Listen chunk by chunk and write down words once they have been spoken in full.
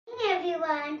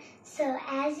everyone. So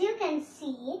as you can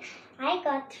see, I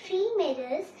got 3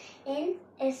 medals in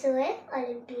SOF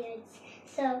olympiads.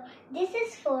 So this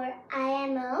is for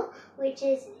IMO, which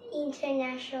is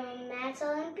International Maths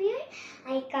Olympiad.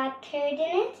 I got 3rd in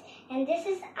it. And this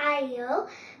is IEO,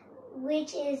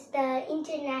 which is the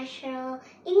International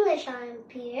English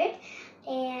Olympiad,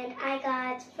 and I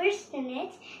got 1st in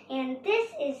it. And this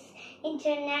is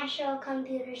International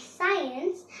Computer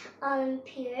Science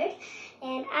Olympiad,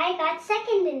 and I got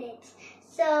 2nd in it.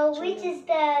 So, which is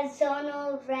the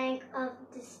zonal rank of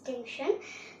distinction.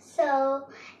 So,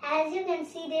 as you can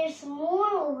see, there's more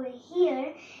over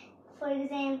here. For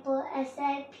example,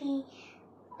 SIP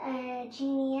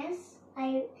Genius.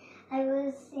 I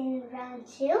was in round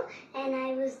 2 and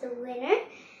I was the winner.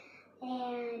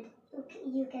 And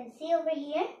you can see over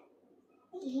here,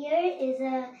 here is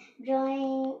a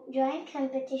drawing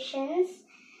competitions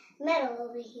medal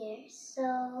over here.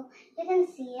 So you can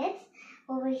see it.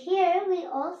 Over here we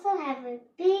also have a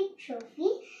big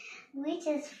trophy which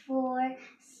is for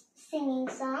singing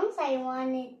songs. I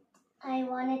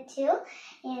wanted to.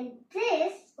 And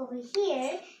this over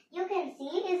here you can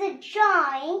see is a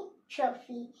drawing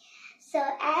trophy. So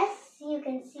as you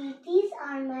can see, these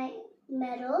are my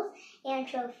medals and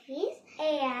trophies,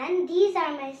 and these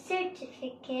are my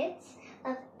certificates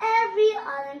of every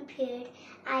Olympiad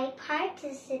I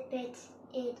participated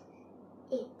in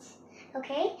it.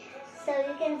 Okay, so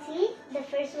you can see the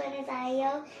first one is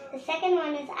IEO, the second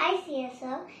one is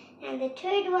ICSO, and the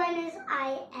 3rd one is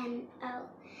IMO.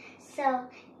 So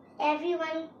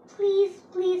everyone, please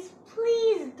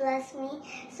bless me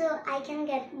so I can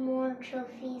get more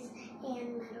trophies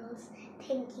and medals.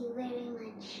 Thank you very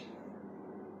much.